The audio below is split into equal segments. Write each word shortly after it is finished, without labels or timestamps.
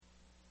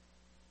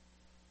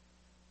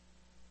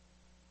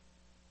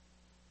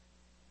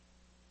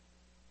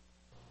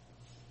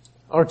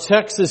Our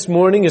text this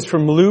morning is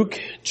from Luke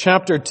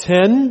chapter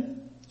 10.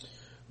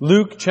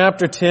 Luke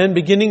chapter 10,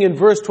 beginning in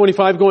verse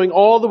 25, going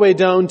all the way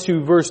down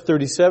to verse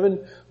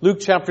 37. Luke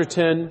chapter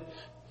 10,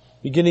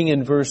 beginning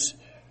in verse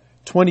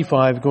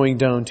 25, going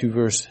down to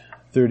verse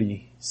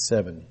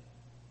 37.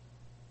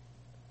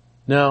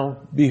 Now,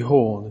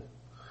 behold,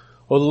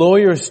 a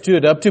lawyer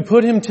stood up to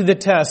put him to the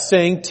test,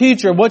 saying,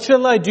 "Teacher, what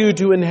shall I do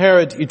to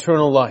inherit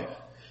eternal life?"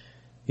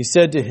 He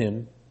said to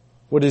him,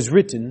 "What is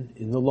written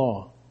in the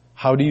law?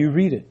 How do you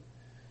read it?"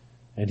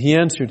 And he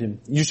answered him,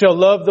 "You shall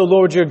love the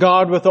Lord your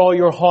God with all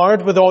your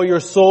heart, with all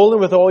your soul,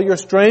 and with all your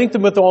strength,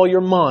 and with all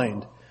your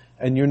mind,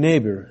 and your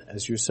neighbor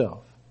as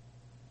yourself."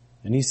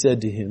 And he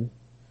said to him,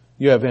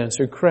 "You have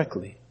answered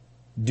correctly.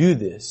 Do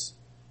this,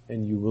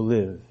 and you will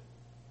live."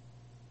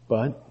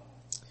 But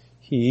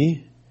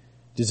he,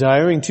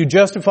 desiring to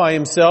justify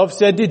himself,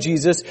 said to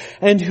Jesus,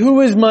 "And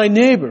who is my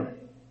neighbor?"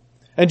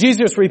 And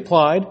Jesus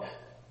replied,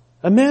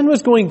 "A man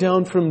was going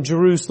down from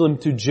Jerusalem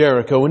to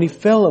Jericho, and he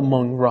fell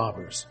among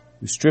robbers,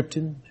 who stripped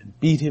him and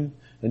beat him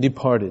and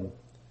departed,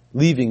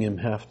 leaving him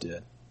half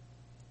dead.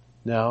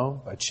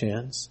 Now, by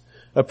chance,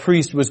 a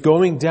priest was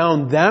going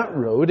down that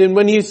road, and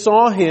when he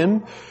saw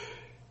him,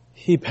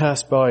 he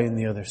passed by on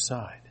the other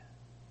side.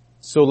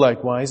 So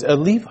likewise, a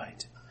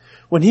Levite,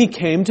 when he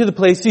came to the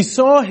place, he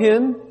saw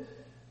him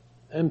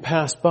and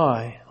passed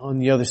by on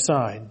the other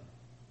side.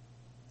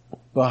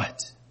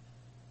 But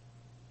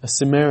a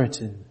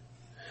Samaritan,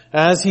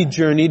 as he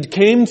journeyed,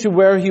 came to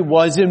where he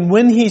was, and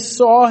when he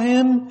saw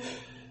him,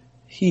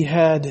 he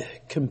had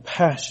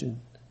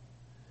compassion.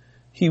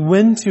 He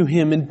went to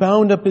him and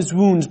bound up his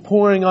wounds,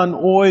 pouring on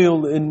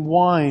oil and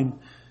wine.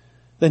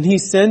 Then he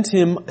set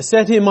him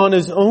on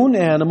his own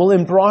animal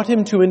and brought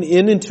him to an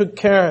inn and took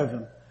care of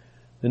him.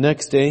 The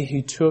next day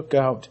he took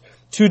out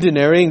 2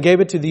 denarii and gave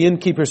it to the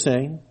innkeeper,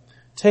 saying,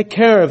 "Take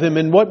care of him,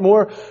 and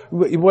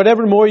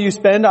whatever more you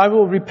spend, I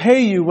will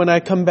repay you when I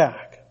come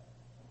back."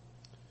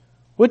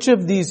 Which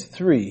of these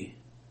 3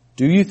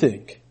 do you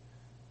think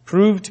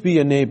proved to be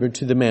a neighbor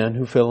to the man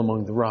who fell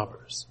among the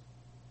robbers?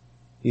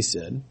 He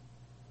said,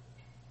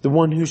 "The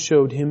one who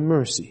showed him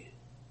mercy."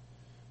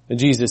 And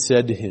Jesus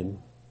said to him,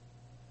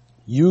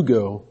 "You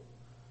go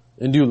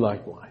and do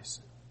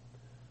likewise."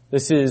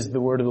 This is the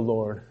word of the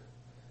Lord.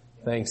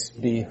 Thanks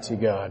be to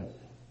God.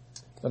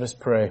 Let us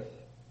pray.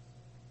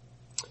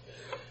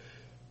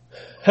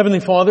 Heavenly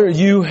Father,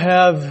 you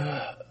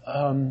have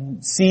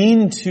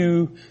seen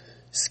to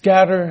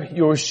scatter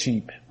your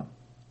sheep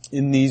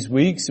in these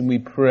weeks, and we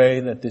pray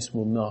that this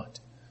will not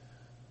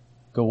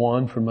go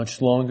on for much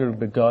longer,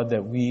 but God,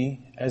 that we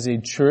as a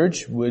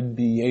church would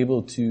be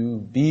able to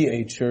be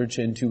a church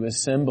and to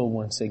assemble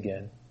once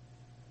again.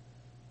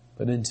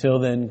 But until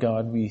then,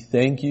 God, we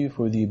thank you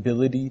for the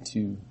ability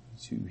to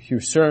hear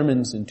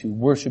sermons and to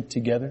worship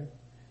together.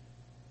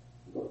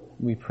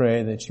 We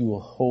pray that you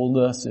will hold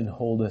us and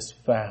hold us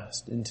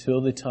fast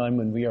until the time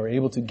when we are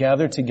able to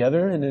gather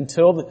together, and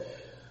until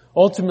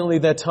ultimately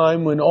that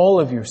time when all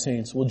of your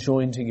saints will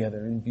join together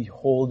and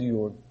behold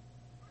your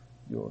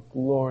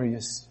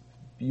glorious,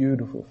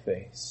 beautiful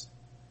face,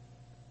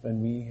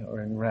 when we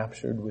are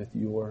enraptured with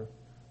your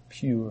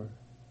pure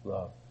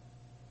love.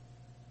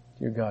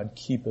 Dear God,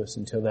 keep us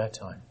until that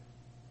time.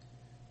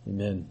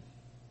 Amen.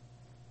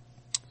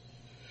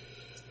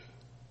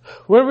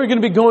 Where we're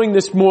going to be going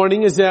this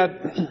morning is that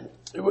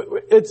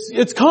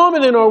it's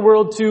common in our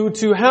world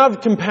to have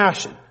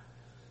compassion.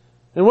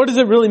 And what does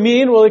it really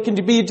mean? Well, it can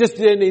be just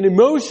an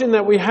emotion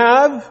that we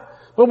have.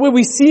 But what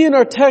we see in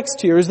our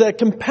text here is that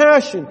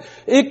compassion,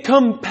 it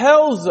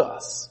compels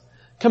us.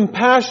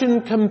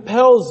 Compassion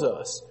compels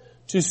us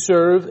to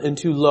serve and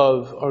to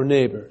love our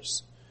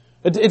neighbors.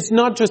 It's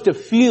not just a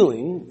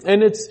feeling,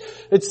 and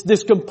it's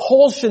this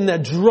compulsion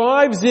that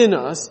drives in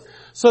us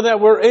so that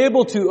we're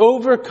able to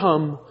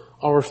overcome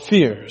our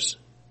fears.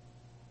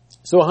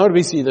 So how do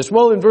we see this?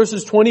 Well, in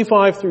verses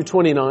 25 through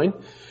 29,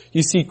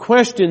 you see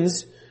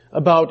questions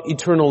about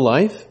eternal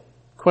life.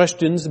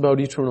 Questions about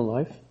eternal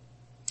life.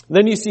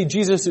 Then you see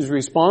Jesus'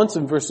 response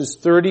in verses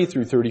 30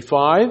 through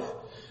 35.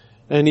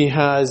 And he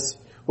has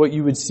what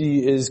you would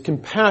see is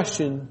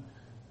compassion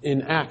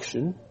in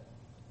action.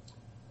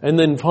 And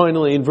then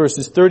finally in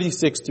verses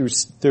 36 through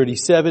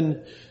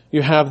 37,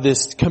 you have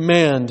this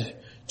command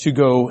to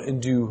go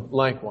and do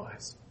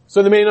likewise.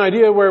 So the main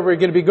idea where we're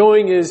going to be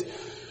going is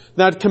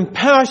that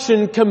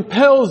compassion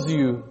compels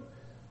you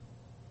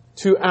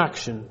to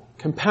action.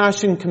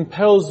 Compassion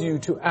compels you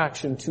to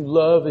action, to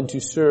love and to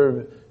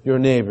serve your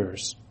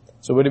neighbors.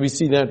 So what do we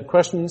see then?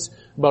 Questions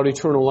about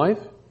eternal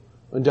life?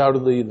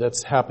 Undoubtedly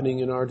that's happening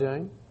in our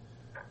day.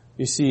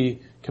 You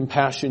see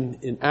compassion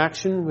in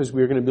action, as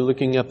we're going to be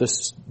looking at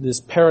this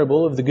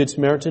parable of the Good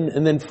Samaritan.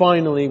 And then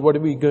finally, what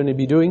are we going to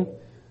be doing?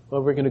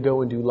 Well, we're going to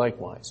go and do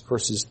likewise,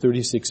 verses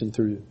 36 and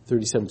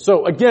 37.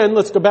 So again,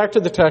 let's go back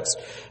to the text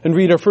and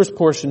read our first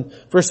portion,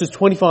 verses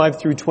 25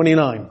 through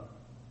 29.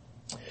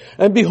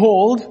 And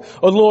behold,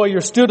 a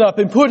lawyer stood up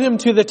and put him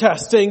to the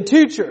test, saying,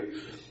 "Teacher,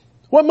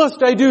 what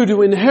must I do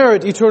to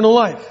inherit eternal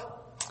life?"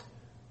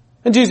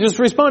 And Jesus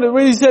responded,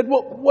 he said,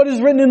 "Well, what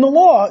is written in the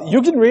law?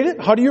 You can read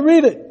it. How do you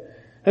read it?"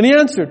 And he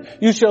answered,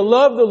 you shall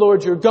love the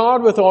Lord your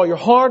God with all your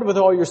heart, with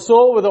all your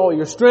soul, with all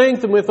your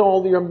strength, and with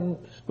all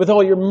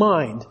your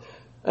mind.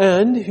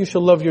 And you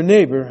shall love your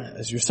neighbor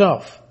as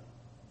yourself.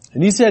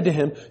 And he said to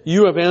him,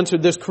 you have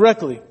answered this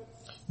correctly.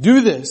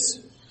 Do this,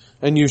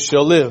 and you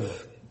shall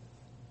live.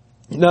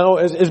 Now,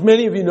 as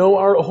many of you know,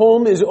 our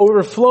home is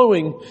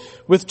overflowing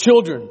with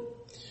children.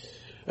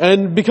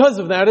 And because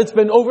of that, it's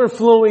been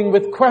overflowing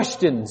with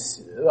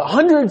questions.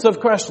 Hundreds of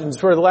questions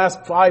for the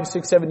last 5,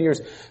 6, 7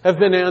 years have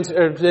been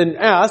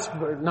asked,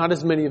 but not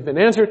as many have been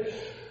answered.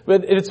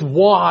 But it's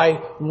why?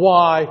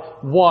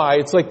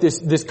 It's like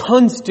this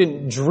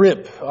constant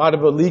drip out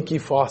of a leaky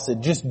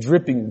faucet, just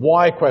dripping.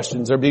 Why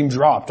questions are being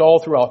dropped all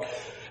throughout.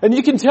 And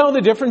you can tell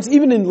the difference,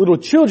 even in little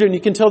children, you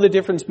can tell the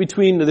difference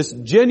between this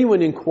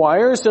genuine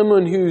inquirer,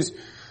 someone who's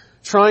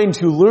trying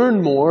to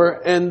learn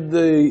more, and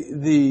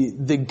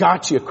the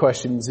gotcha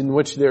questions in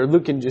which they're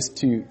looking just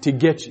to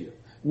get you.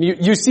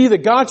 You see the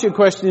gotcha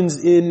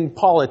questions in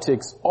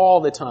politics all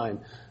the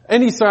time.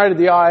 Any side of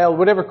the aisle,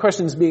 whatever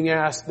question's being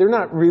asked, they're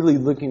not really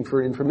looking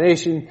for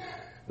information.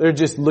 They're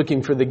just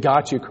looking for the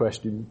gotcha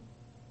question.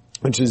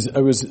 I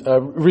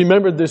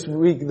remembered this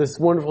week this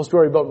wonderful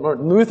story about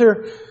Martin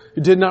Luther, who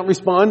did not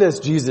respond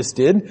as Jesus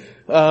did.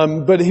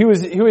 But he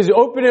was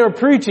open air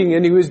preaching,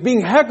 and he was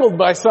being heckled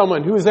by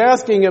someone who was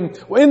asking him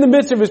in the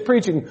midst of his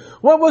preaching,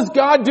 what was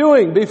God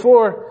doing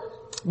before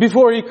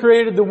he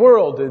created the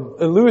world?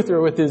 And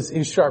Luther, with his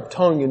sharp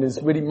tongue and his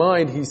witty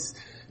mind,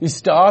 he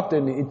stopped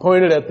and he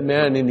pointed at the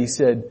man and he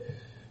said,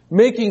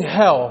 making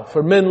hell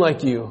for men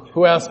like you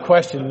who ask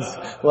questions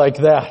like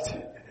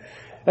that.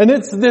 And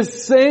it's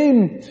this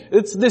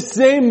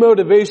same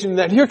motivation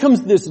that here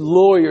comes this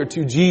lawyer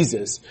to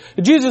Jesus.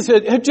 Jesus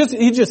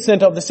he just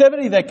sent out the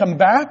 70 that come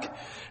back,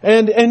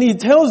 and he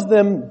tells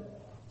them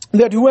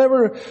that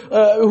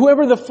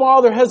whoever the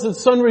Father has the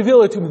Son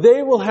reveal it to,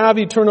 they will have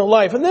eternal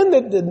life. And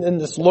then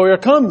this lawyer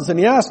comes and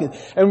he asks him,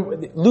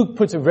 and Luke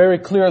puts it very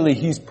clearly,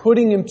 he's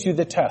putting him to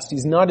the test.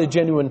 He's not a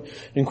genuine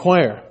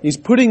inquirer. He's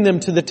putting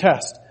them to the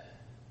test.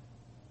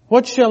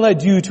 What shall I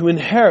do to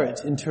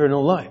inherit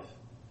eternal life?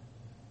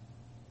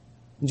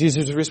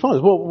 Jesus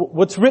responds, well,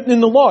 what's written in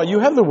the law? You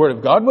have the Word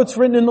of God. What's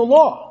written in the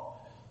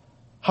law?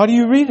 How do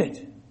you read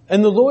it?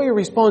 And the lawyer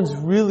responds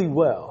really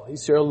well. He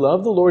says,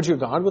 love the Lord your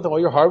God with all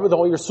your heart, with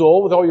all your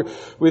soul, with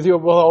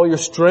all your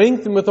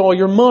strength, and with all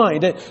your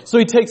mind. And so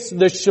he takes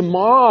the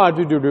Shema,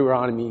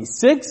 Deuteronomy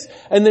 6,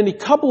 and then he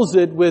couples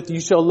it with,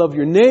 you shall love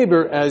your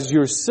neighbor as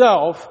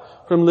yourself,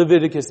 from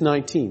Leviticus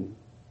 19.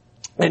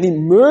 And he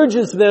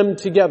merges them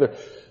together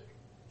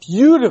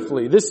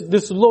beautifully.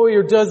 This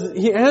lawyer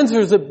he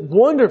answers it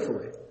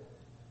wonderfully.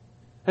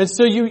 And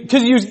so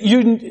because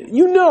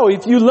you know,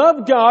 if you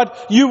love God,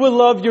 you will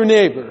love your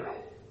neighbor.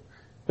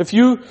 If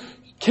you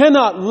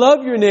cannot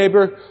love your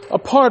neighbor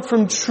apart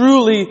from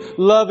truly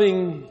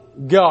loving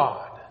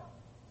God.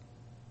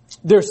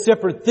 They're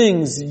separate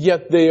things,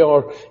 yet they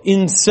are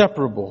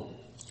inseparable.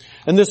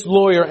 And this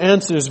lawyer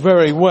answers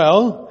very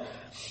well.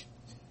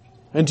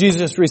 And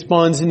Jesus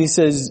responds and he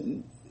says,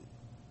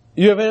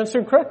 you have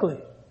answered correctly.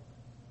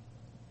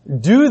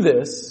 Do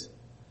this,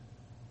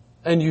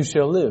 and you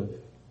shall live.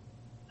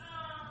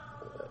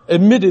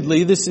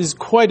 Admittedly, this is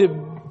quite a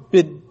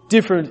bit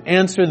different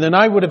answer than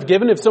I would have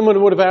given. If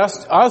someone would have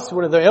asked us,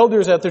 one of the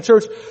elders at the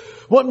church,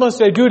 what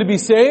must I do to be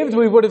saved?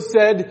 We would have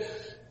said,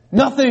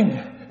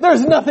 nothing.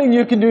 There's nothing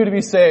you can do to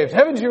be saved.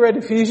 Haven't you read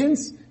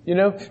Ephesians? You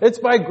know, it's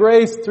by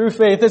grace through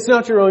faith. It's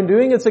not your own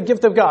doing. It's a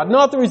gift of God,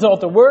 not the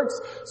result of works,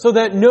 so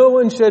that no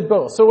one should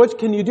boast. So what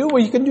can you do?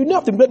 Well, you can do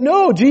nothing. But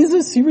no,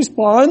 Jesus, he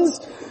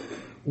responds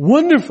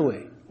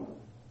wonderfully.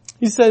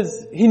 He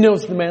says, he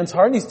knows the man's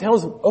heart, and he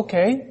tells him,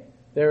 okay,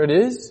 there it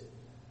is.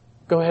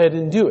 Go ahead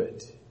and do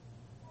it.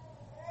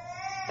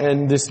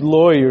 And this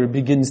lawyer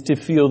begins to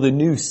feel the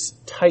noose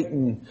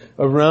tighten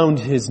around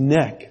his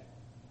neck.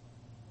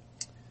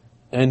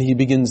 And he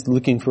begins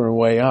looking for a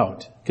way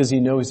out, because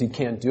he knows he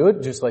can't do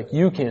it, just like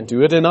you can't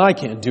do it and I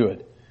can't do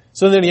it.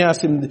 So then he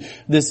asks him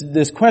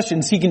this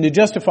question, seeking to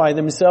justify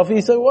himself. And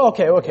he said, well,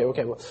 okay.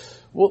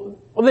 Well,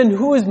 then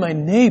who is my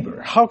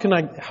neighbor? How can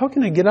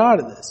I get out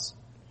of this?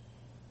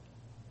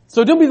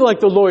 So don't be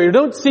like the lawyer.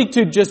 Don't seek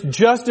to just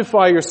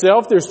justify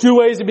yourself. There's two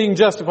ways of being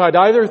justified,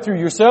 either through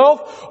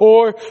yourself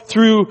or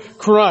through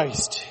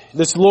Christ.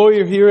 This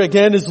lawyer here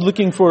again is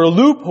looking for a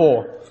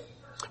loophole.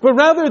 But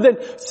rather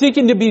than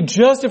seeking to be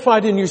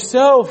justified in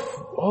yourself,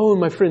 oh,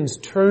 my friends,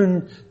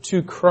 turn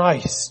to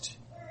Christ.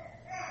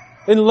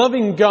 In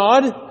loving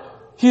God,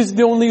 He's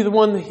the only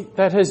one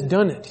that has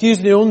done it.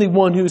 He's the only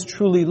one who's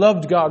truly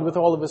loved God with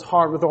all of his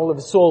heart, with all of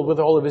his soul, with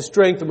all of his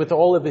strength, and with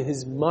all of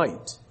his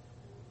might.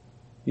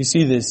 You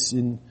see this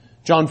in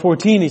John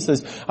 14. He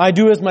says, I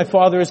do as my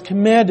Father has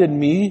commanded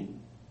me,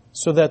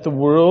 so that the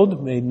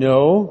world may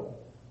know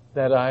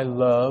that I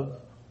love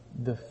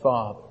the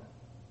Father.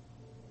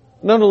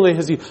 Not only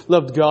has he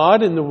loved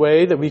God in the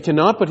way that we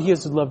cannot, but he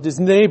has loved his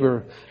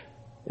neighbor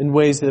in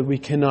ways that we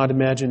cannot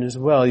imagine as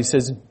well. He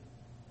says,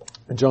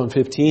 in John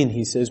 15,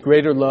 he says,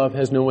 greater love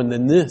has no one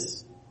than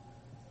this,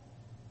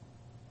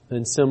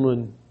 than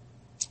someone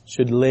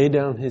should lay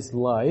down his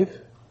life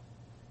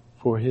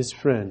for his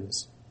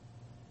friends.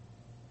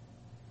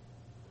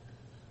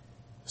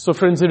 So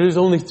friends, it is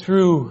only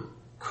through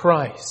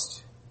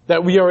Christ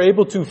that we are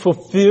able to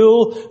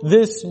fulfill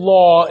this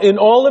law in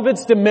all of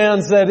its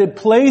demands that it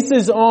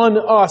places on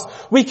us.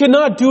 We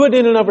cannot do it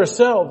in and of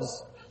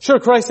ourselves. Sure,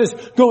 Christ says,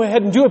 go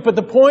ahead and do it, but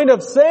the point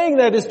of saying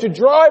that is to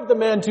drive the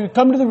man to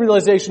come to the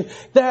realization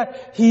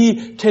that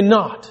he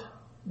cannot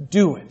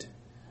do it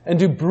and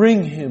to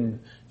bring him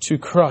to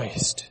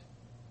Christ.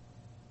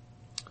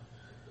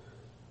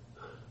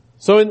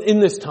 So in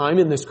this time,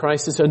 in this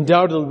crisis,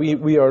 undoubtedly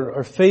we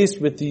are faced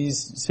with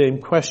these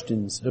same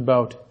questions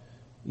about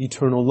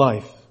eternal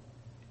life.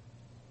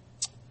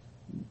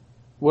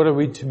 What are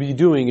we to be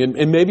doing?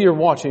 And maybe you're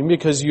watching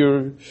because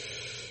you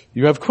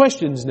have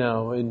questions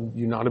now, and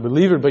you're not a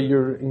believer, but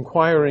you're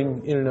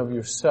inquiring in and of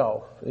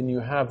yourself, and you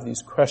have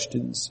these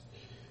questions.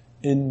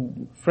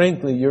 And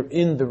frankly, you're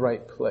in the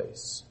right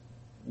place.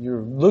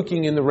 You're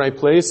looking in the right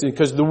place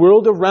because the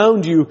world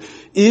around you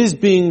is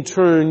being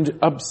turned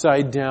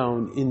upside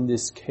down in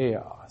this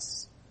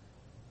chaos.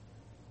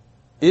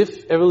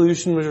 If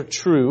evolution were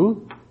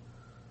true,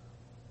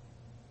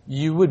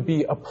 you would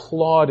be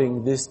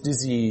applauding this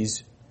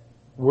disease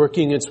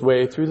working its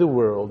way through the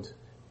world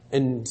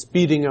and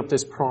speeding up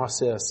this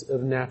process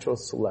of natural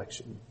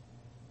selection.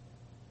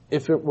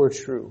 If it were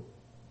true.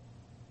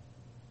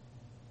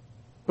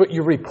 But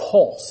you're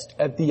repulsed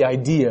at the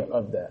idea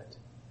of that.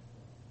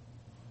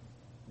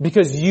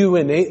 Because you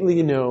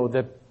innately know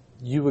that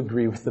you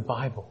agree with the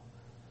Bible.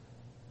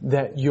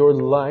 That your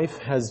life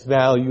has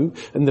value,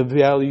 and the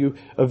value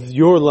of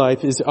your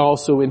life is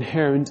also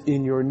inherent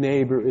in your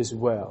neighbor as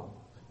well.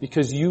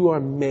 Because you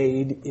are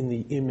made in the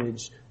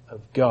image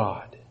of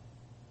God.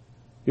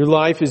 Your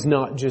life is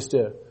not just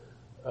a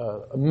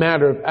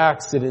matter of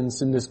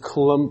accidents and this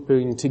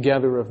clumping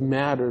together of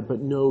matter,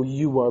 but no,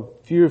 you are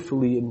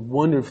fearfully and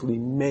wonderfully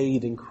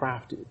made and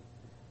crafted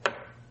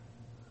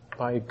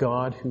by a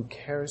God who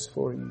cares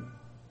for you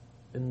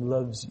and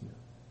loves you.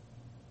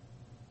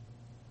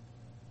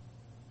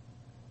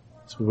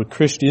 So we're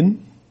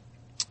Christian.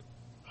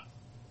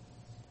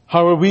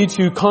 How are we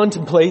to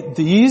contemplate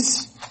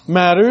these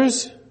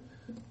matters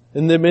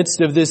in the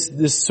midst of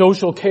this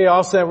social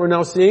chaos that we're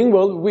now seeing?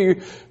 Well,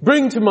 we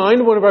bring to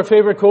mind one of our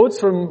favorite quotes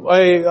from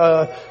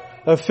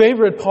a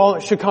favorite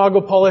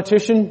Chicago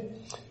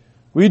politician.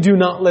 We do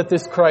not let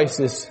this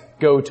crisis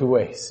go to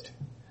waste.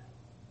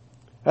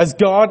 As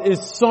God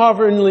is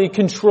sovereignly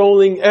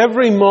controlling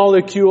every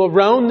molecule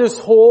around this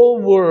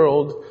whole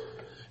world,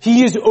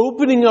 He is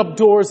opening up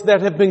doors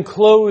that have been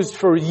closed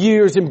for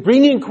years and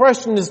bringing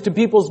questions to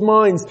people's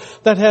minds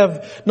that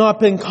have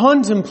not been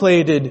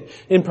contemplated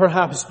in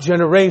perhaps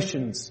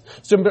generations.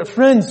 So, but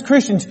friends,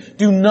 Christians,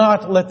 do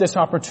not let this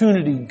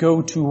opportunity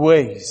go to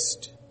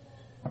waste.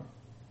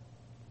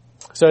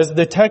 So as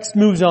the text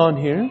moves on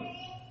here,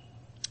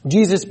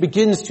 Jesus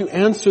begins to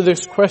answer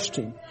this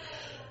question.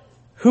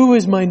 Who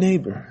is my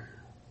neighbor?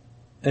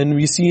 And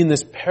we see in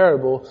this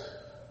parable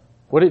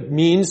what it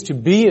means to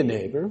be a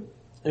neighbor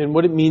and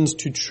what it means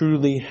to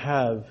truly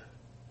have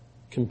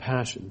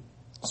compassion.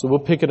 So we'll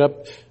pick it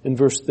up in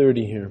verse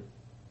 30 here.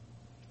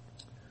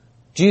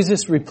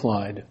 Jesus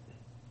replied,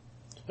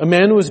 a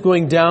man was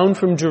going down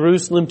from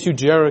Jerusalem to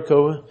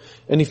Jericho,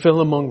 and he fell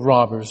among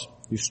robbers,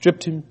 who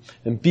stripped him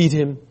and beat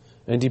him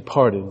and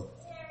departed,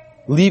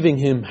 leaving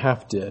him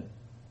half dead.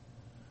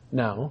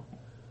 Now,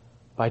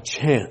 by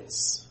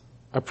chance,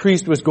 a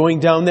priest was going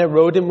down that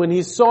road, and when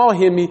he saw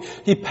him,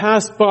 he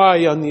passed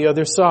by on the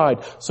other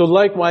side. So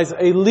likewise,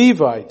 a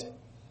Levite,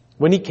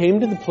 when he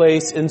came to the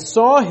place and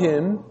saw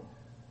him,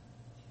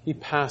 he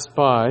passed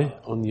by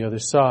on the other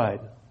side.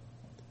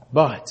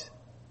 But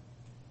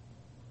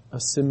a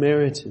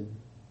Samaritan,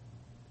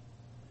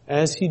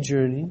 as he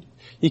journeyed,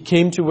 he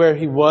came to where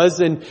he was,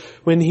 and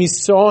when he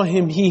saw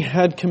him, he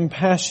had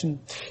compassion.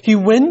 He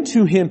went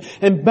to him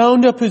and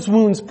bound up his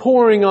wounds,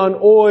 pouring on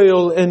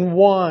oil and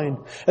wine.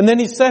 And then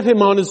he set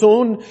him on his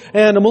own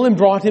animal and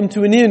brought him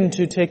to an inn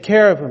to take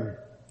care of him.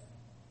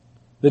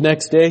 The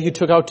next day he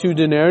took out 2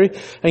 denarii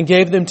and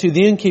gave them to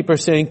the innkeeper,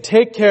 saying,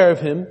 take care of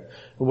him,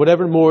 and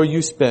whatever more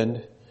you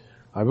spend,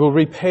 I will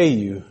repay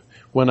you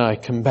when I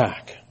come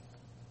back.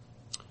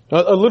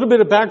 Now, a little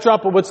bit of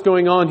backdrop of what's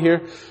going on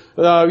here.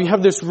 We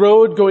have this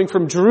road going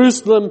from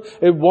Jerusalem.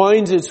 It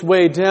winds its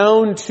way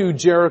down to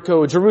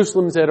Jericho.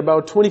 Jerusalem's at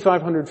about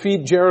 2,500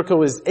 feet.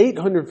 Jericho is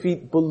 800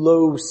 feet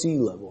below sea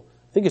level.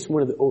 I think it's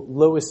one of the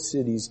lowest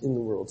cities in the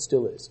world,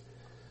 still is.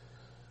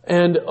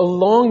 And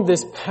along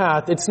this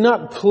path, it's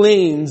not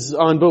plains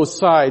on both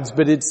sides,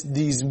 but it's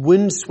these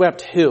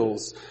windswept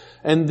hills.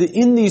 And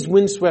in these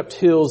windswept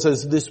hills,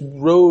 as this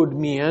road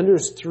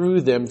meanders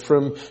through them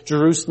from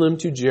Jerusalem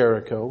to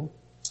Jericho,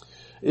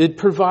 it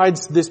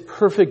provides this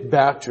perfect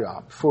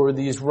backdrop for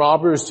these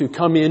robbers to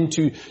come in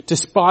to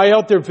spy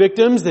out their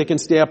victims. They can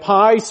stay up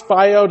high,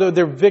 spy out of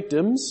their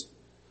victims,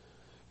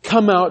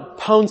 come out,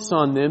 pounce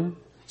on them,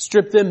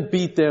 strip them,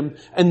 beat them,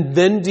 and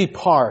then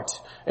depart.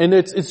 And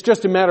it's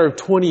just a matter of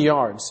 20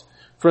 yards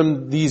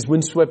from these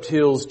windswept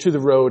hills to the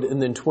road,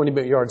 and then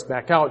 20 yards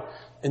back out,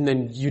 and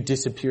then you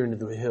disappear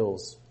into the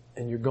hills,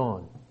 and you're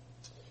gone.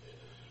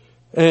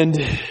 And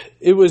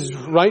it was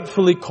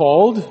rightfully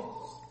called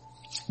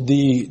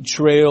the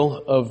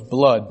Trail of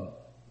Blood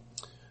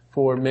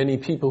for many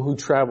people who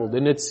traveled.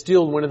 And it's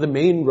still one of the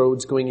main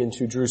roads going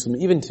into Jerusalem,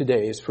 even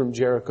today, is from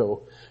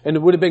Jericho. And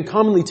it would have been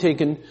commonly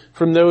taken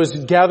from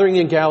those gathering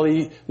in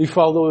Galilee. You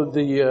follow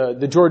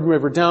the Jordan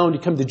River down, you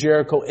come to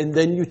Jericho, and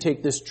then you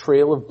take this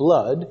Trail of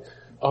Blood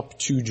up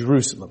to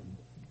Jerusalem.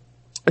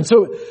 And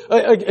so,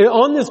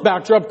 on this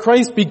backdrop,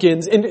 Christ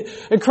begins, and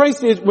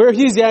Christ is, where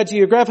he's at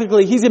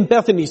geographically, he's in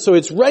Bethany, so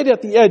it's right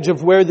at the edge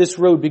of where this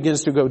road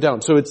begins to go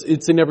down. So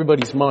it's in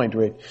everybody's mind,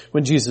 right,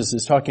 when Jesus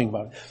is talking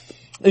about it.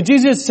 And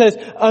Jesus says,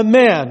 a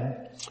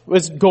man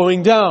was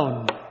going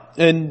down.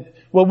 And,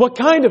 well, what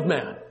kind of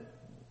man?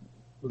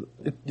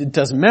 It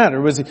doesn't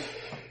matter. Was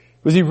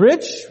he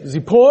rich? Was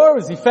he poor?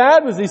 Was he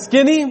fat? Was he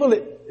skinny? Well,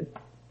 it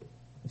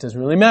doesn't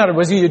really matter.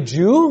 Was he a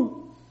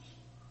Jew?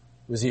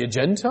 Was he a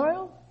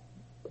Gentile?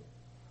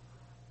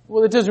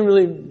 Well, it doesn't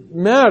really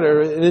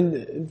matter.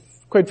 And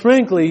quite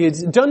frankly,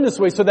 it's done this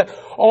way so that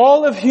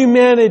all of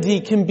humanity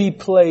can be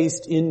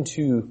placed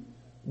into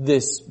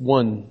this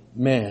one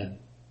man.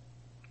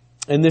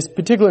 And this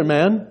particular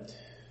man,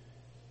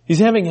 he's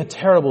having a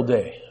terrible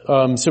day.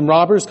 Some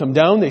robbers come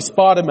down, they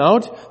spot him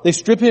out, they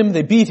strip him,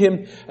 they beat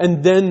him,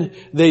 and then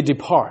they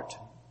depart.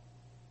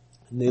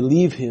 And they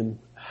leave him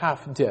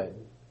half dead,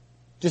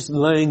 just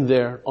laying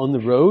there on the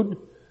road.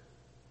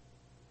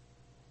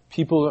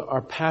 People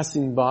are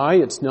passing by.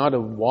 It's not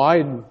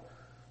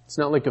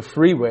like a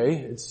freeway.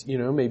 It's,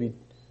 maybe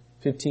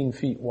 15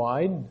 feet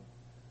wide.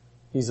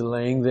 He's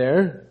laying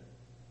there.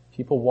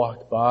 People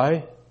walk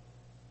by.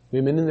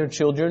 Women and their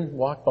children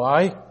walk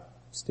by.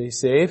 Stay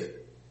safe.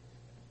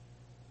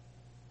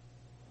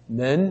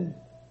 Men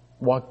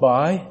walk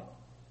by.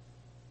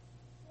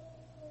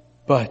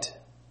 But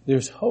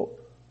there's hope.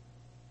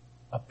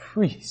 A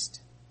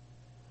priest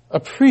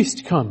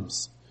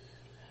comes.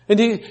 And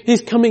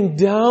he's coming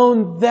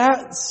down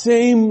that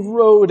same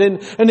road,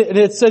 and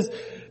it says,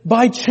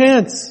 by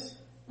chance.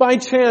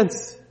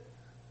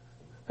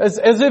 As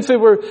if it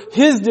were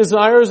his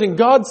desires and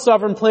God's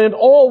sovereign plan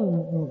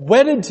all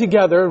wedded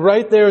together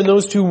right there in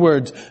those two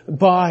words,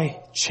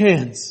 by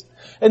chance.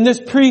 And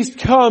this priest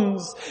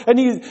comes, and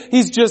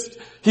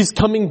he's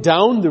coming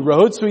down the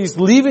road, so he's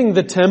leaving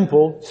the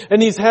temple,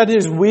 and he's had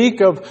his week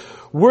of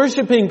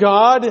worshiping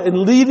God and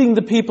leading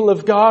the people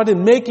of God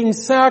and making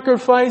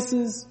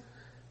sacrifices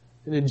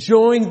and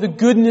enjoying the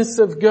goodness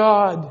of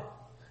God.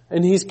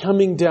 And he's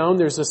coming down.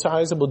 There's a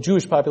sizable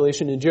Jewish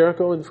population in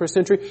Jericho in the first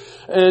century.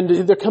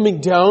 And they're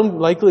coming down,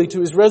 likely to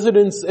his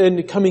residence,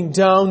 and coming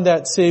down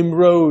that same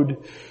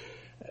road.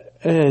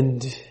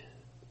 And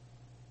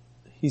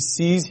he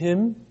sees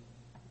him,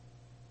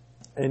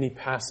 and he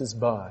passes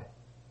by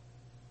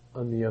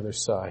on the other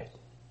side.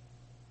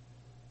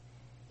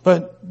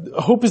 But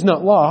hope is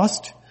not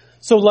lost.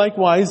 So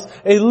likewise,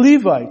 a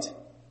Levite,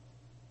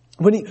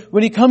 when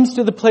he comes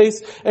to the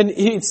place, and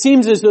it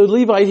seems as though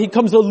Levi, he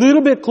comes a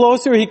little bit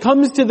closer, he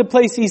comes to the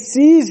place, he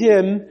sees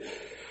him,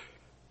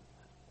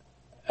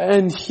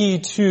 and he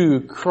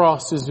too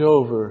crosses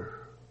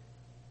over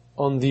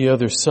on the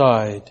other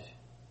side.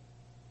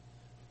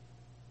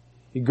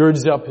 He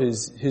girds up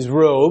his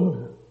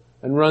robe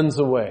and runs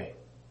away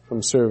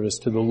from service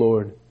to the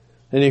Lord.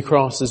 And he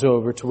crosses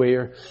over to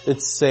where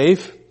it's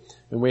safe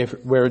and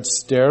where it's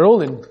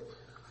sterile.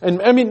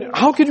 And I mean,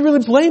 how could you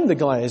really blame the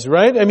guys,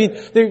 right? I mean,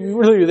 they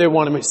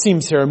want to seem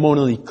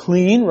ceremonially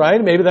clean,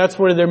 right? Maybe that's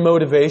one of their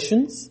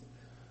motivations.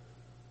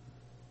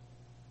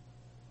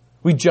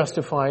 We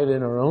justify it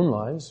in our own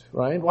lives,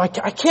 right? Well,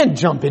 I can't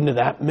jump into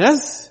that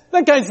mess.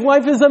 That guy's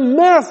life is a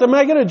mess. Am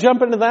I going to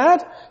jump into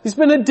that? He's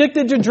been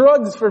addicted to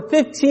drugs for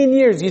 15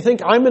 years. You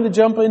think I'm going to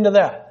jump into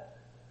that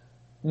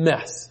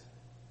mess?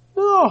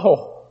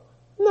 No,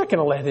 I'm not going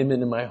to let him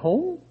into my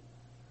home.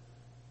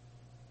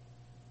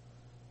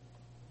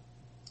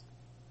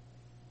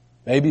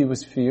 Maybe it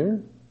was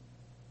fear.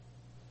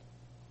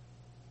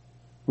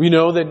 We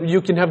know that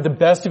you can have the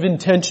best of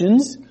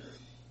intentions,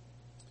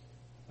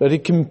 but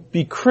it can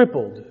be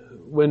crippled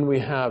when we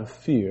have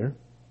fear.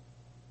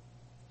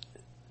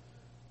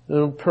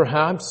 And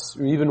perhaps,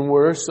 or even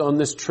worse, on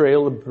this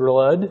trail of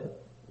blood,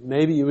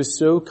 maybe it was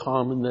so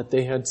common that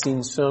they had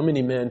seen so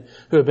many men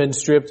who had been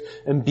stripped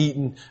and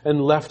beaten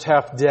and left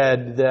half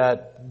dead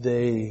that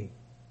their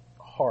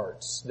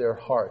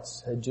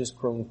hearts had just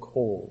grown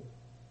cold.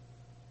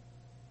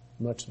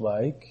 Much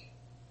like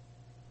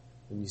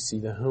when you see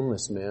the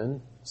homeless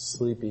man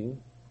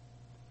sleeping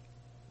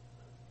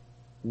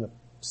in the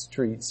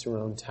streets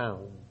around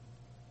town.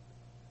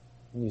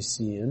 And you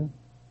see him.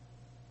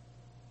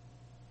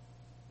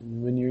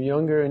 And when you're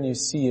younger and you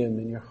see him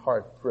and your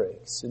heart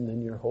breaks, and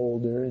then you're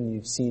older and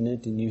you've seen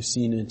it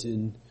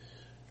and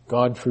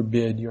God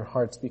forbid your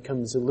heart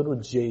becomes a little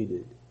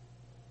jaded.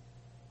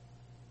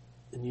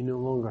 And you no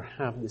longer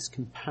have this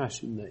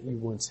compassion that you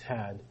once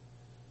had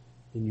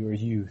in your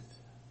youth.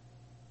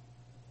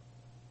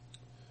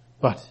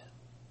 But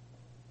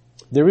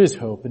there is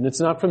hope, and it's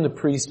not from the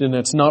priest and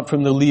it's not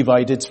from the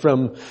Levite, it's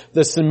from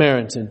the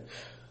Samaritan.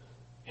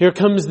 Here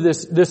comes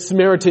this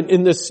Samaritan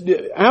in this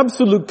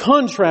absolute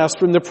contrast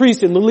from the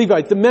priest and the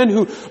Levite, the men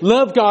who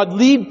love God,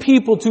 lead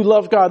people to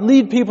love God,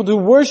 lead people to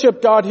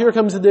worship God. Here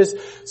comes this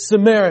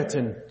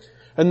Samaritan.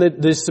 And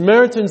the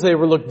Samaritans, they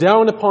were looked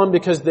down upon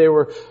because they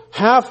were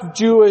half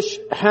Jewish,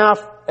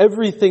 half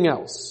everything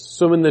else.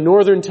 So when the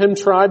northern 10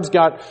 tribes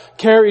got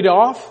carried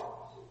off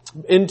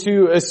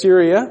into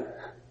Assyria,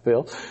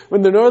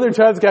 when the northern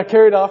tribes got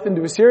carried off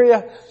into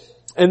Assyria,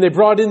 and they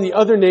brought in the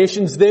other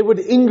nations, they would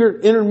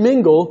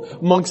intermingle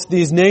amongst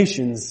these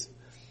nations.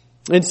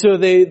 And so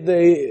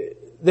they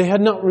had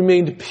not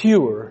remained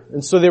pure.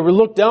 And so they were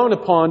looked down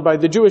upon by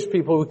the Jewish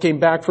people who came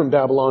back from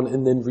Babylon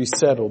and then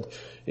resettled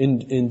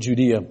in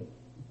Judea.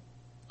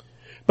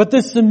 But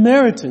the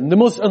Samaritan, the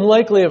most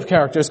unlikely of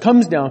characters,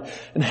 comes down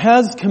and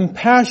has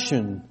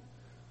compassion.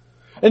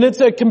 And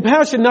it's a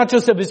compassion not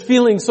just of his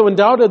feelings. So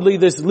undoubtedly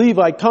this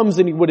Levite comes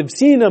and he would have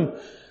seen him.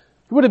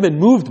 He would have been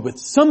moved with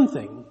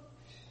something.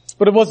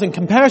 But it wasn't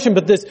compassion,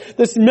 but this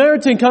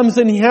Samaritan comes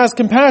and he has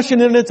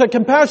compassion, and it's a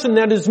compassion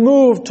that is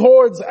moved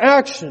towards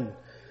action.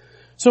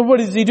 So what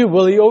does he do?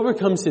 Well, he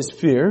overcomes his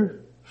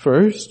fear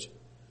first,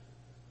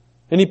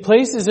 and he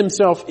places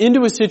himself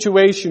into a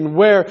situation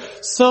where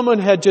someone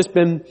had just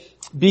been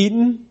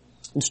beaten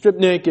and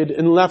stripped naked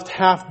and left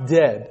half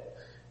dead.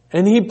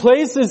 And he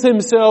places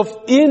himself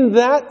in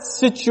that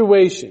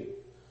situation.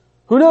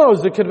 Who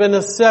knows? It could have been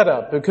a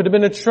setup. It could have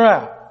been a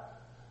trap.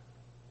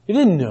 He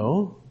didn't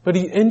know. But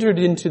he entered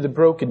into the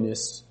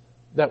brokenness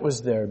that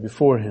was there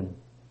before him.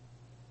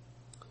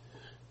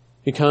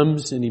 He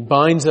comes and he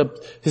binds up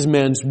his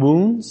man's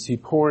wounds. He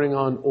pouring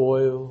on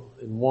oil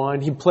and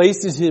wine. He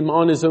places him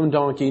on his own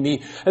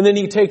donkey and then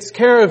he takes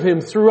care of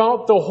him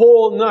throughout the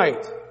whole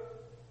night.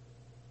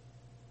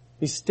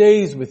 He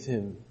stays with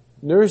him,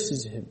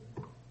 nurses him,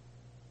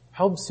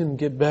 helps him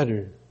get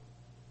better.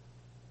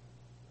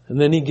 And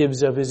then he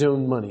gives of his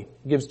own money.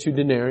 He gives 2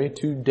 denarii,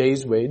 2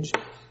 days' wage,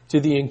 to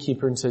the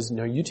innkeeper and says,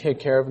 no, you take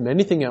care of him.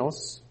 Anything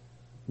else,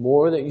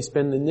 more that you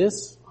spend than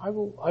this, I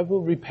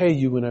will repay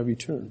you when I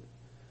return.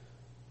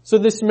 So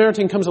this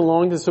Samaritan comes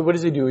along, and so what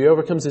does he do? He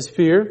overcomes his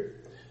fear.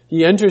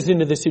 He enters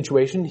into the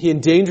situation. He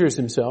endangers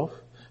himself.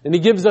 And he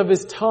gives of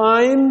his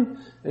time,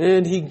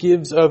 and he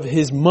gives of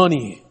his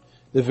money.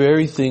 The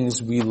very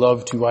things we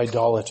love to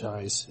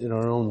idolatrize in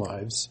our own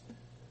lives.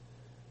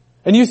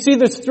 And you see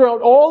this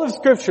throughout all of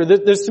Scripture.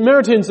 The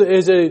Samaritans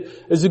is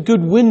a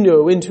good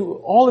window into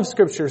all of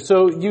Scripture.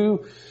 So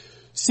you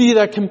see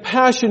that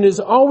compassion is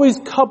always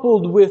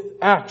coupled with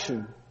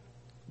action.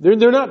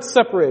 They're not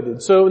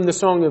separated. So in the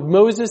Song of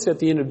Moses at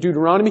the end of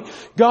Deuteronomy,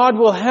 God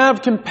will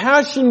have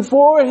compassion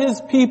for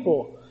His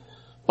people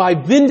by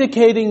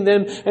vindicating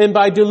them and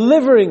by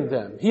delivering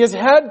them. He has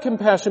had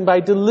compassion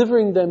by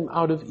delivering them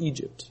out of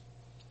Egypt.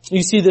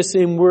 You see the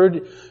same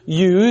word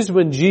used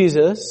when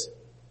Jesus,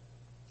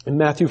 in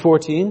Matthew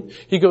 14,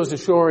 he goes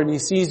ashore and he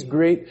sees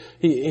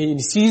he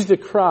sees the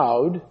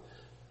crowd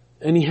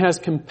and he has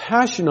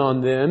compassion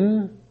on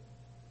them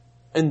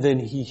and then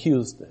he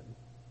heals them.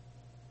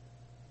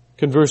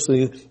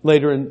 Conversely,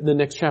 later in the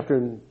next chapter,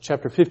 in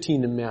chapter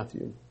 15 in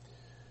Matthew,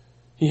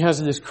 he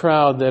has this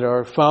crowd that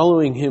are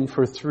following him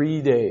for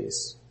 3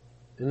 days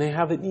and they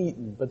haven't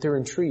eaten, but they're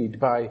intrigued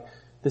by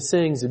the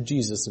sayings of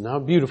Jesus and how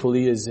beautiful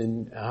he is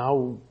and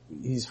how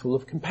he's full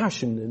of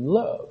compassion and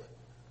love.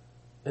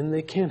 And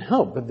they can't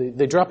help, but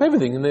they drop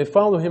everything and they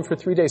follow him for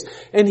 3 days.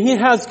 And he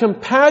has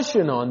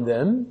compassion on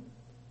them.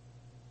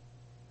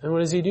 And what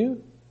does he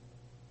do?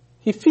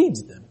 He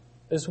feeds them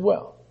as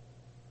well.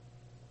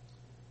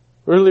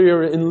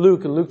 Earlier in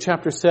Luke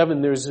chapter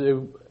 7, there's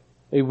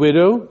a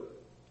widow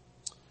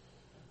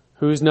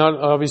who's not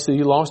obviously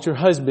lost her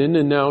husband,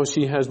 and now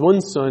she has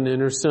one son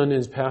and her son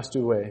has passed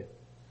away.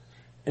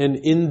 And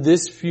in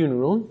this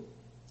funeral,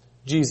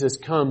 Jesus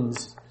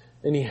comes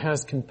and he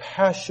has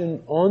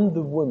compassion on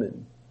the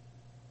woman.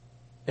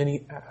 And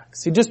he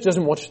acts. He just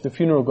doesn't watch the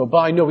funeral go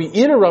by. No, he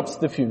interrupts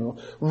the funeral,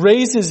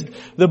 raises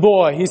the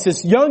boy. He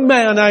says, young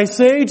man, I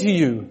say to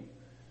you,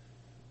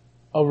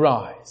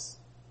 arise.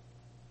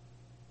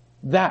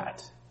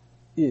 That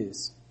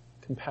is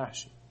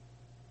compassion.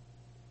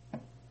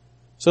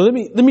 So let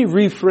me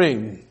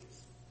reframe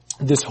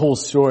this whole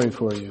story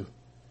for you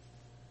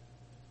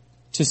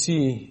to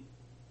see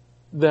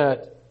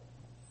that,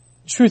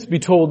 truth be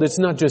told, it's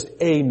not just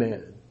a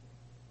man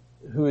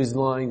who is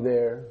lying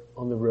there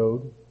on the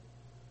road,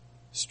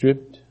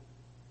 stripped,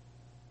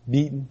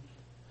 beaten,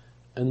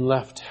 and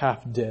left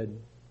half dead.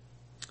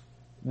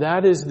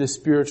 That is the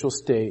spiritual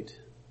state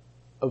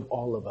of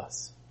all of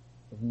us.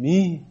 Of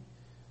me,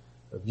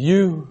 of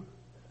you.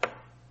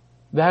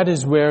 That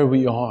is where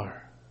we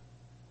are.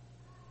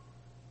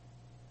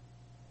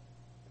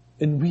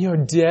 And we are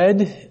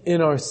dead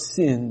in our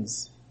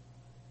sins.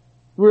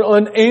 We're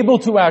unable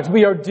to act.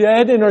 We are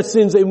dead in our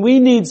sins and we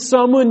need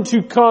someone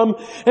to come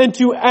and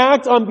to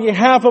act on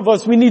behalf of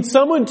us. We need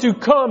someone to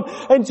come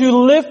and to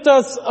lift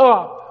us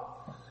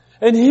up.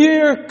 And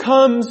here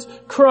comes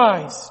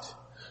Christ,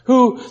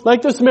 who,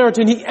 like the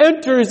Samaritan, he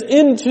enters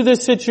into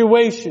this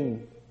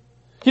situation.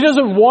 He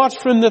doesn't watch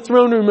from the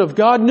throne room of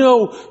God.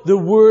 No, the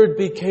Word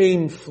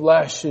became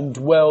flesh and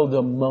dwelled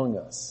among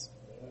us.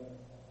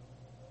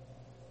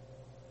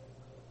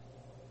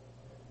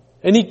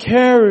 And He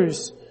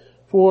cares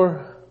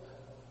for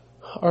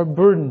our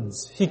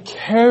burdens. He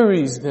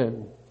carries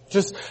them.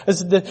 Just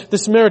as the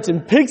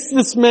Samaritan picks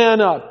this man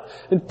up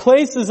and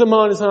places him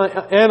on his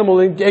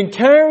animal and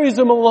carries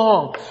him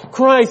along,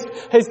 Christ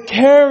has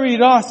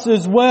carried us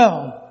as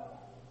well.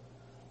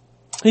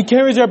 He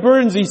carries our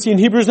burdens, you see in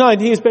Hebrews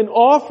 9. He has been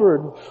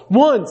offered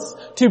once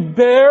to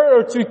bear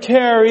or to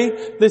carry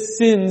the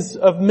sins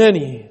of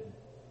many.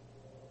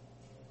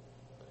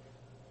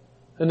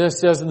 And as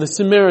the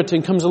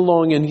Samaritan comes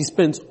along and he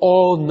spends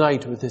all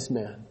night with this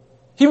man.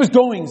 He was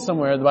going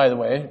somewhere, by the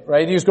way,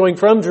 right? He was going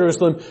from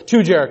Jerusalem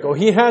to Jericho.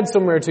 He had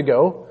somewhere to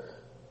go.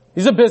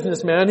 He's a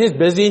businessman. He's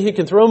busy. He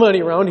can throw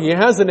money around. He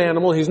has an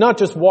animal. He's not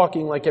just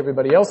walking like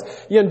everybody else.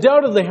 He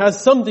undoubtedly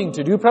has something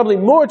to do, probably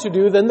more to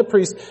do than the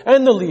priest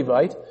and the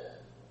Levite.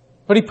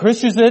 But he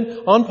pushes it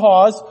on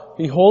pause.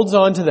 He holds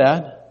on to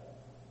that.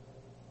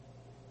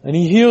 And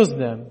he heals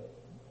them,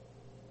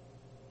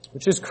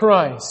 which is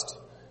Christ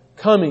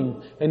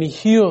coming, and He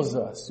heals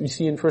us. We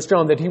see in 1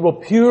 John that He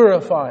will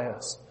purify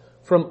us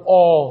from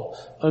all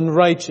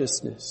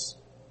unrighteousness.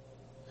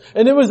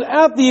 And it was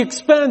at the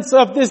expense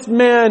of this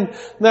man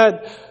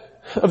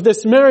of the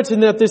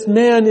Samaritan that this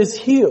man is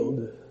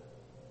healed.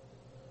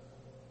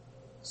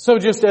 So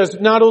just as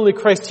not only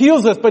Christ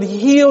heals us, but He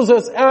heals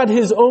us at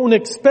His own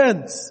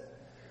expense.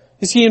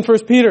 You see in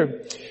 1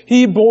 Peter,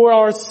 He bore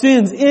our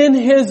sins in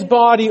His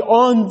body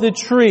on the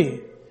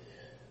tree,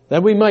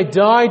 that we might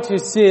die to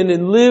sin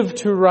and live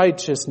to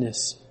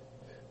righteousness.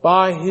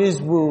 By His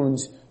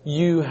wounds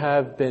you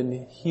have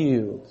been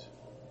healed.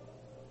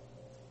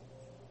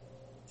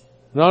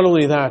 Not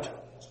only that,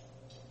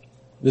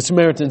 the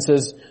Samaritan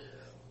says,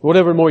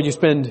 whatever more you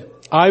spend,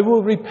 I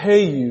will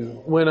repay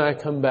you when I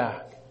come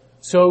back.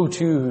 So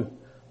too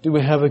do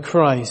we have a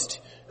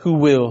Christ who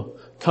will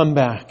come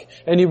back.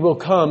 And He will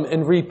come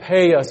and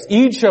repay us,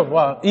 each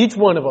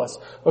one of us,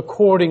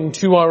 according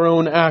to our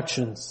own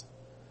actions.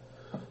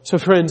 So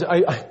friends,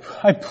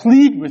 I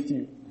plead with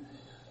you.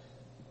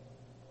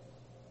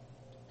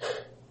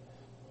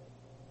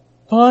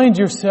 Find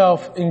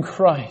yourself in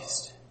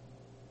Christ.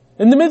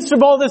 In the midst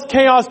of all this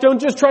chaos,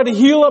 don't just try to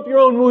heal up your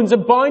own wounds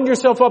and bind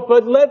yourself up,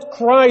 but let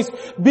Christ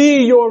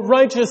be your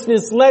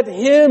righteousness. Let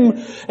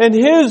Him and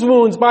His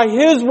wounds, by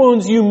His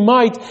wounds you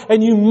might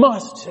and you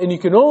must and you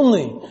can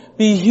only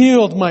be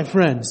healed, my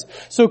friends.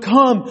 So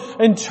come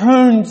and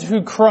turn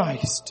to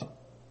Christ.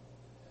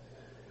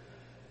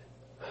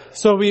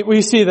 So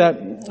we see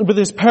that with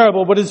this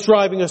parable, what it's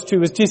driving us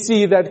to is to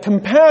see that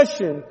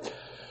compassion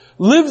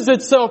lives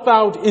itself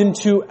out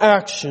into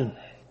action.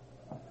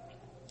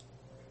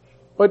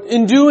 But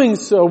in doing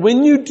so,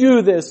 when you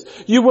do this,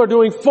 you are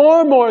doing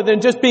far more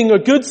than just being a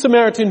good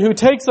Samaritan who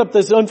takes up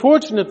this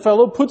unfortunate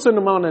fellow, puts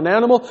him on an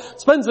animal,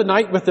 spends the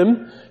night with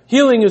him,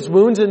 healing his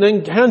wounds, and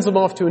then hands him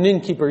off to an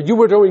innkeeper. You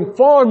are doing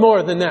far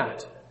more than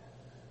that.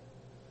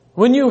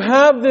 When you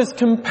have this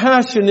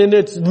compassion and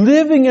it's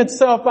living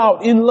itself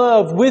out in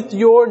love with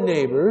your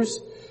neighbors,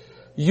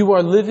 you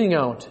are living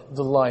out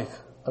the life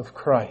of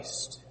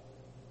Christ.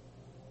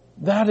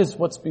 That is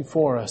what's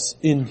before us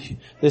in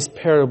this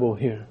parable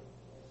here.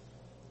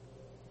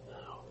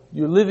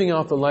 You're living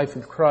out the life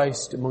of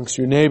Christ amongst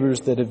your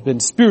neighbors that have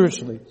been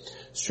spiritually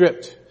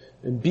stripped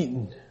and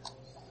beaten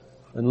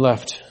and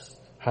left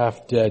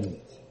half dead.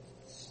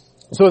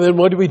 So then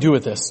what do we do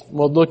with this?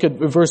 Well, look at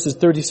verses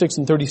 36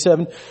 and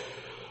 37.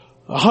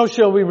 How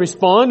shall we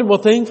respond? Well,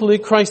 thankfully,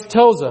 Christ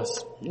tells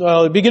us,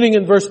 beginning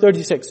in verse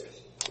 36,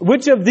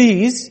 which of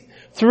these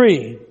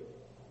three,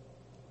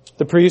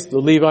 the priest, the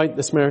Levite,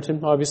 the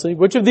Samaritan, obviously,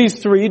 which of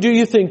these three do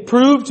you think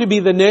proved to be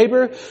the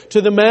neighbor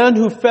to the man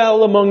who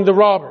fell among the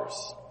robbers?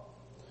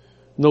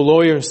 And the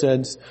lawyer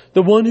says,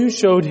 the one who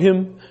showed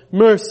him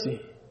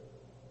mercy.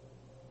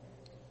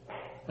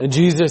 And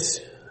Jesus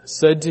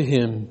said to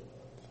him,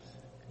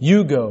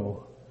 you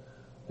go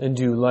and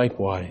do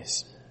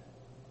likewise.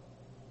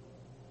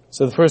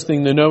 So the first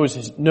thing to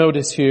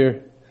notice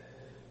here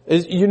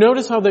is you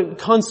notice how the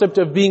concept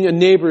of being a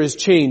neighbor is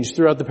changed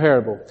throughout the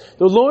parable.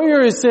 The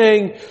lawyer is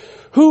saying,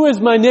 who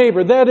is my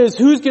neighbor? That is,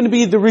 who's going to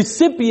be the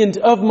recipient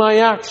of my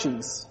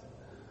actions?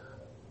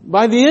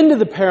 By the end of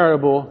the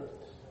parable,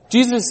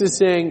 Jesus is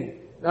saying,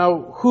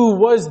 now, who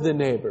was the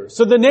neighbor?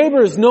 So the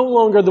neighbor is no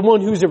longer the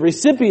one who's a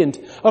recipient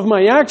of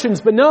my actions,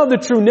 but now the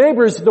true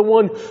neighbor is the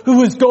one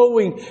who is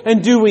going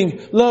and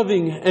doing,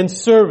 loving and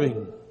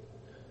serving.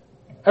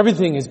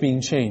 Everything is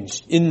being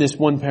changed in this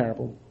one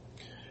parable.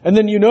 And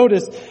then you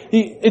notice,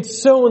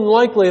 it's so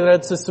unlikely that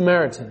it's a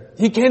Samaritan.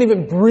 He can't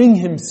even bring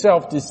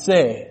himself to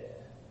say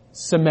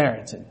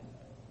Samaritan.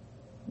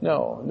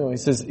 No, he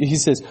says,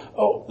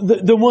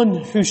 the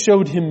one who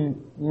showed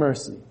him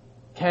mercy.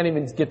 Can't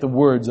even get the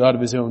words out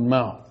of his own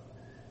mouth.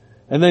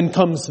 And then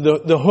comes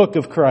the hook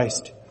of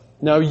Christ.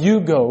 Now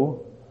you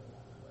go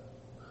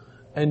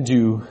and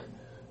do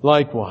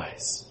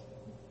likewise.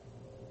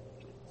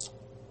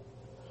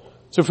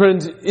 So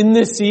friends, in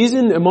this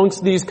season,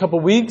 amongst these couple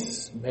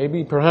weeks,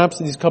 maybe perhaps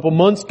these couple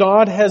months,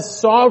 God has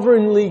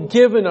sovereignly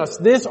given us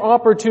this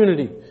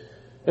opportunity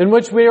in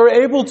which we are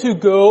able to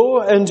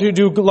go and to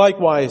do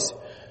likewise,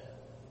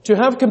 to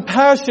have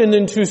compassion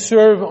and to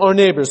serve our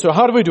neighbors. So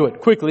how do we do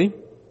it? Quickly.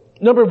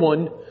 Number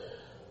one,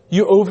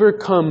 you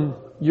overcome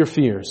your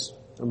fears.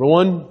 Number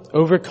one,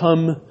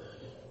 overcome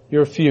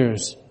your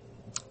fears.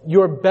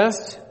 Your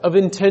best of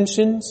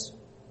intentions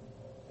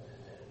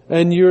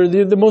and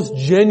the most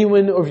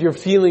genuine of your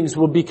feelings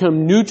will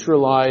become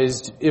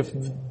neutralized if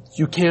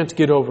you can't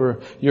get over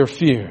your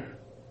fear.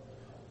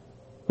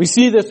 We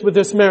see this with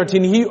the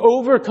Samaritan. He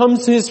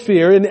overcomes his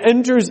fear and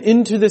enters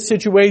into the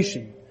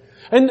situation.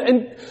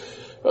 And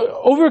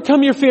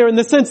overcome your fear in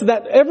the sense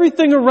that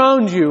everything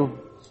around you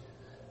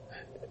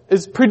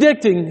is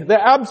predicting the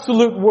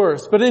absolute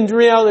worst, but in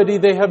reality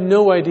they have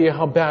no idea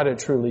how bad it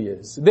truly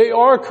is. They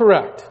are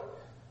correct.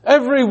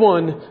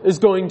 Everyone is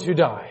going to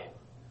die.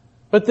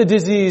 But the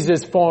disease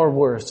is far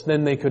worse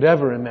than they could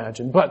ever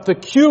imagine. But the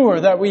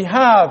cure that we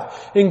have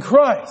in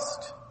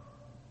Christ,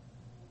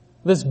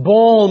 this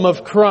balm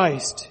of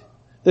Christ,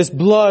 this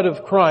blood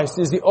of Christ,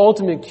 is the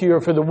ultimate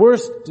cure for the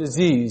worst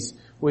disease,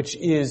 which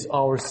is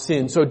our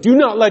sin. So do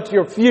not let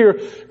your fear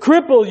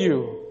cripple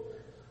you,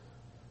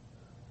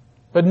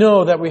 but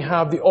know that we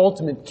have the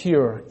ultimate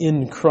cure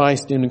in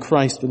Christ and in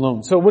Christ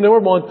alone. So number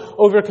one,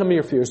 overcome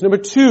your fears. Number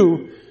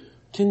two,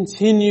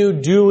 continue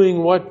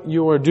doing what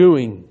you are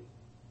doing.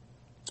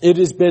 It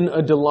has been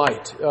a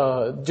delight.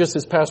 Just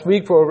this past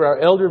week for our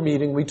elder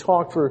meeting, we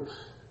talked for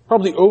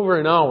probably over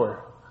an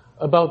hour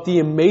about the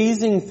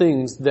amazing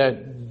things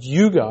that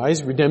you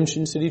guys,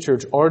 Redemption City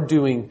Church, are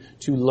doing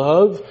to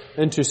love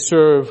and to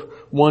serve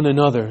one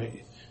another.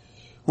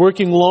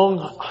 Working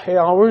long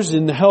hours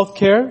in the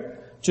healthcare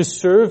to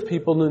serve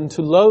people and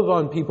to love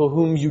on people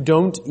whom you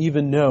don't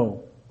even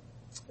know.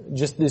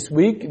 Just this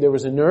week, there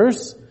was a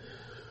nurse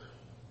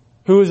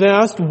who was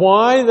asked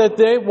why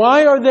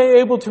are they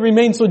able to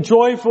remain so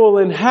joyful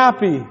and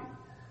happy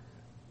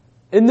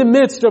in the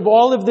midst of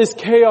all of this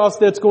chaos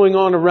that's going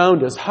on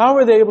around us? How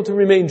are they able to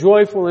remain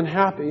joyful and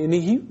happy?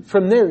 And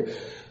from there,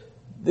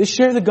 they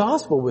share the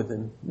gospel with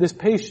him, this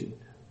patient.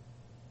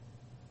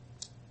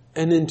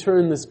 And in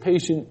turn, this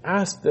patient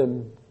asked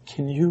them,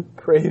 can you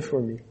pray for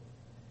me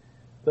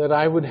that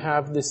I would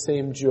have the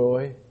same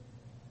joy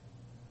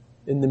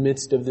in the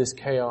midst of this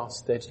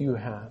chaos that you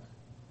have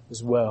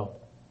as well?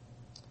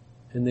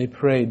 And they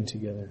prayed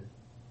together.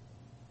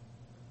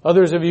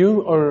 Others of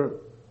you are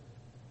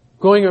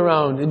going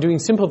around and doing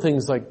simple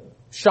things like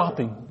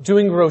shopping,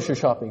 doing grocery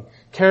shopping,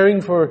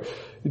 caring for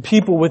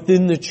people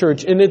within the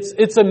church. And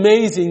it's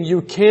amazing.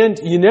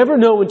 You never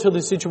know until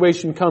the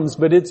situation comes,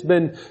 but it's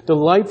been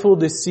delightful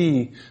to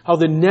see how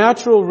the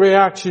natural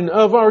reaction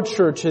of our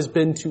church has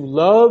been to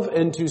love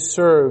and to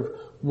serve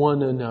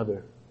one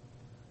another.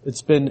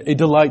 It's been a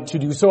delight to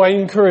do. So I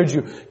encourage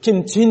you,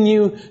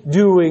 continue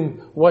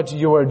doing what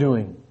you are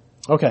doing.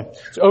 Okay,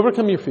 so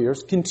overcome your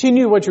fears.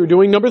 Continue what you're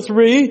doing. Number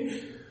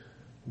 3,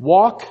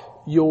 walk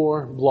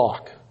your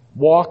block.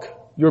 Walk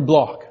your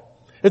block.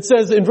 It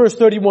says in verse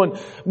 31,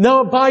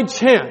 now by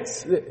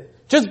chance,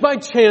 just by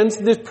chance,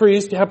 this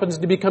priest happens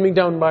to be coming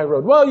down my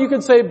road. Well, you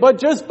could say,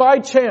 but just by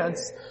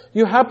chance,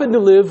 you happen to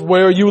live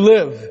where you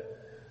live.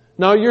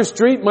 Now your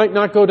street might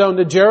not go down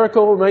to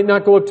Jericho, might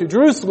not go up to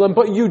Jerusalem,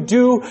 but you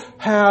do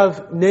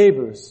have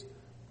neighbors.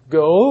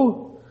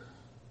 Go,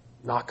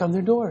 knock on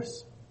their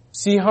doors.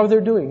 See how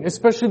they're doing,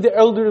 especially the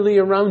elderly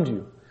around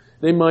you.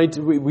 They might,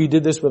 we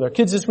did this with our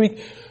kids this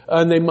week,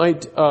 and they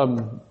might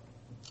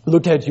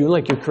look at you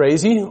like you're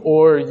crazy,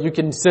 or you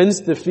can sense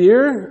the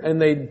fear,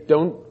 and they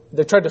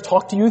try to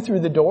talk to you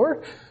through the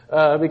door,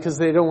 because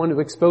they don't want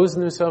to expose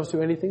themselves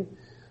to anything.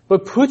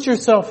 But put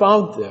yourself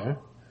out there,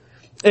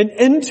 and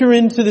enter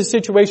into the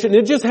situation,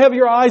 and just have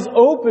your eyes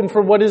open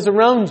for what is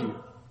around you.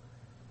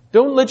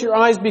 Don't let your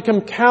eyes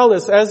become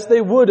callous as they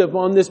would have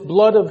on this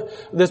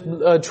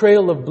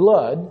trail of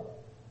blood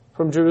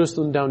from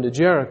Jerusalem down to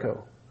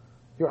Jericho.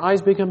 Your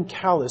eyes become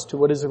callous to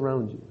what is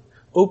around you.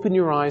 Open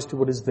your eyes to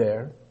what is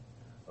there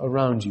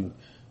around you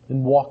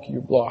and walk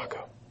your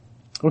block.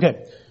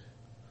 Okay.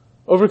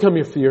 Overcome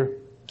your fear.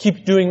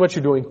 Keep doing what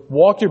you're doing.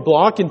 Walk your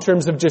block in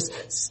terms of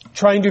just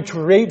trying to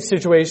create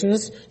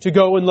situations to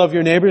go and love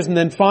your neighbors. And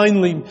then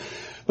finally,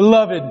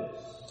 beloved,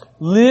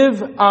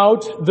 live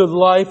out the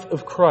life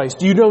of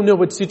Christ. You don't know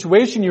what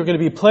situation you're going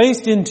to be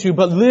placed into,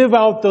 but live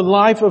out the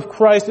life of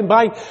Christ. And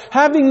by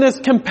having this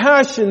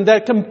compassion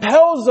that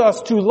compels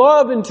us to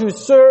love and to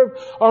serve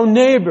our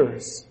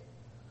neighbors,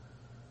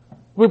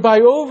 by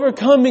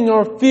overcoming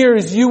our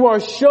fears, you are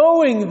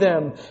showing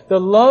them the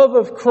love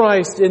of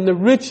Christ and the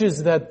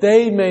riches that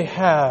they may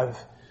have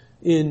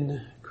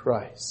in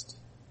Christ.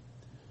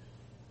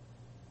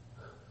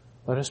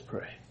 Let us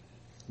pray.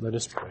 Let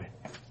us pray.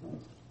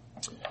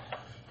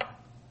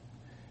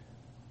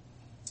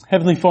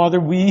 Heavenly Father,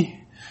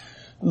 we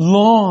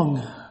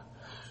long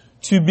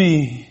to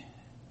be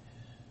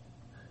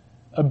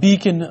a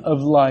beacon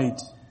of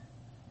light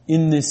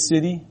in this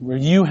city where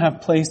you have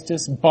placed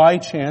us by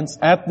chance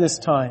at this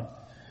time.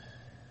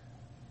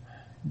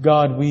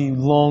 God, we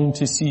long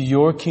to see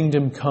your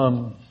kingdom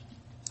come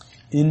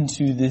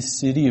into this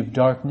city of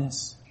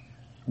darkness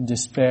and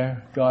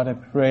despair. God, I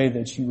pray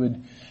that you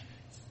would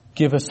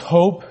give us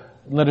hope.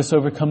 Let us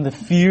overcome the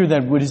fear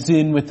that is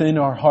within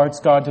our hearts,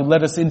 God, to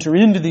let us enter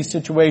into these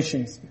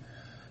situations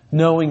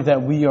knowing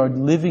that we are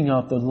living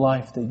out the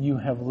life that you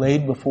have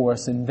laid before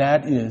us, and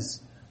that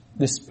is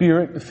the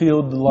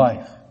Spirit-filled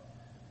life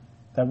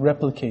that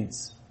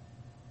replicates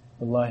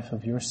the life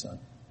of your Son.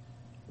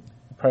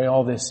 I pray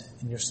all this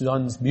in your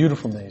Son's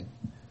beautiful name.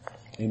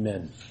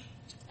 Amen.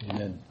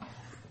 Amen.